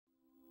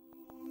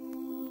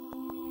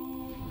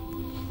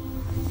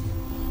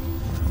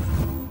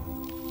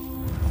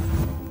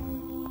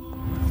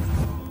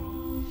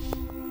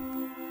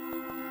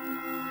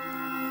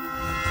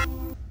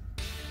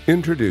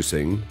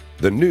Introducing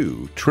the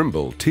new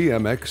Trimble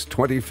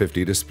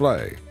TMX-2050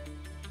 display.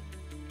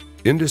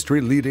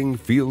 Industry-leading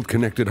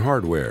field-connected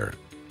hardware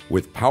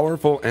with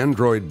powerful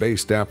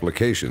Android-based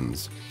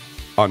applications,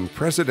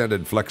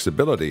 unprecedented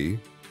flexibility,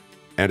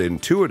 and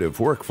intuitive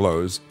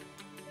workflows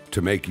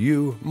to make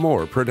you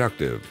more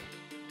productive.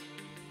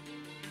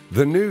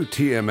 The new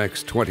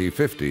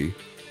TMX-2050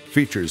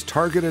 features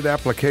targeted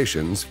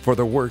applications for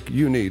the work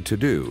you need to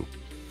do.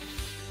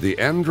 The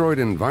Android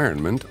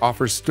environment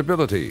offers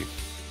stability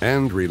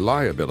and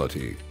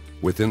reliability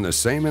within the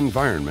same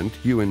environment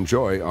you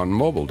enjoy on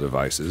mobile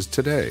devices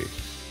today.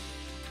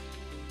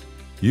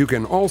 You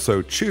can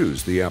also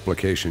choose the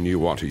application you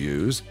want to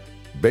use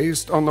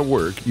based on the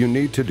work you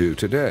need to do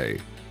today,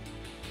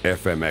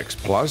 FmX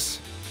Plus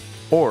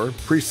or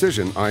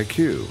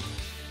Precision-IQ.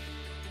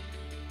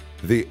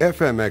 The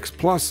FmX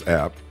Plus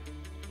app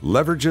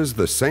leverages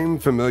the same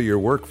familiar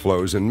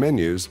workflows and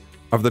menus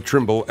of the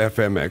Trimble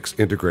FmX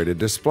integrated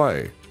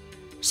display,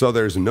 so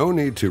there's no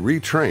need to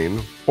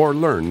retrain or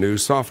learn new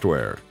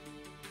software.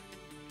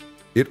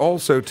 It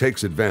also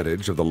takes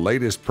advantage of the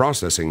latest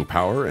processing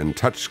power and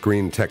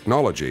touchscreen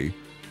technology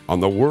on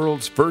the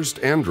world's first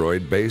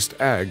Android-based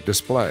ag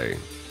display.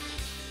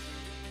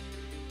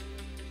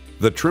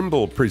 The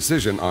Trimble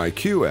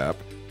Precision-IQ app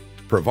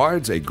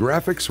provides a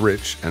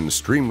graphics-rich and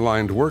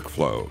streamlined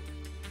workflow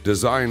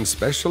designed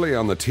specially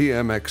on the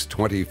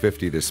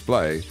TMX-2050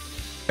 display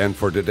and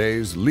for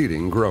today's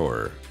leading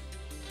grower.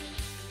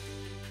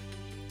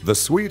 The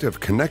suite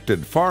of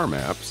connected farm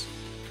apps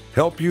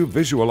help you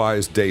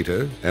visualize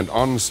data and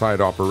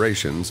on-site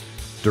operations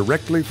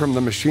directly from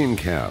the machine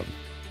cab.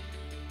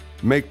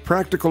 Make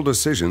practical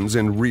decisions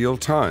in real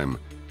time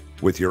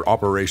with your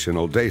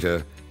operational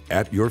data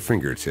at your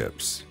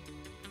fingertips.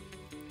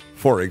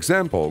 For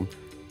example,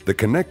 the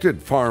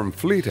Connected Farm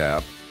Fleet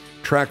app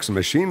tracks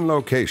machine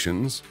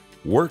locations,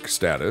 work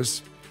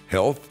status,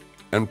 health,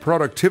 and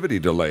productivity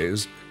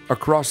delays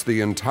across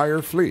the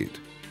entire fleet,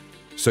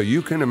 so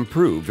you can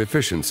improve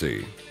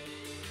efficiency.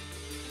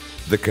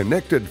 The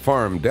Connected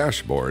Farm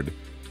Dashboard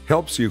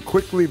helps you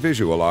quickly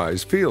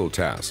visualize field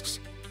tasks,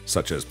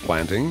 such as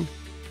planting,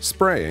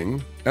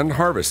 spraying, and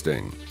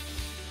harvesting,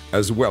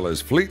 as well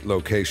as fleet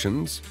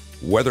locations,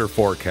 weather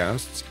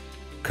forecasts,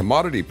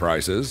 commodity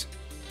prices,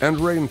 and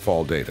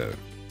rainfall data.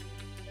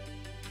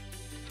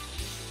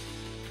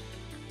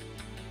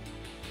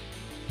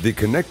 The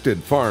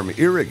Connected Farm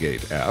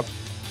Irrigate app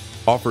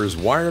offers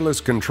wireless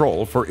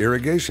control for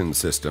irrigation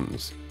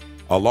systems,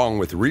 along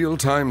with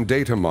real-time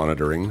data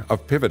monitoring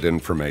of pivot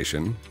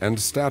information and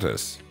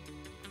status.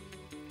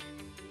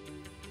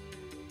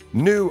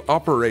 New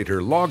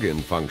operator login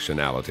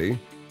functionality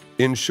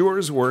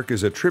ensures work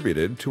is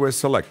attributed to a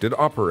selected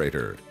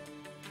operator.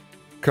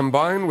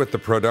 Combined with the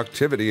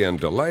Productivity and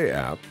Delay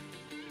app,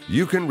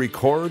 you can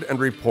record and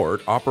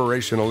report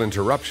operational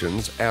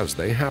interruptions as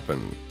they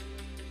happen.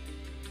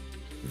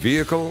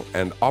 Vehicle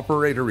and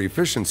operator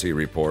efficiency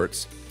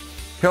reports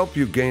help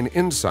you gain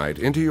insight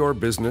into your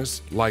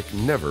business like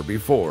never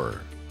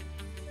before.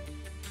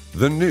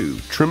 The new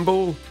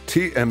Trimble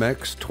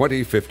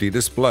TMX-2050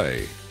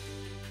 display.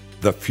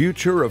 The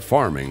future of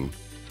farming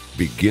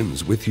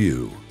begins with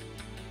you.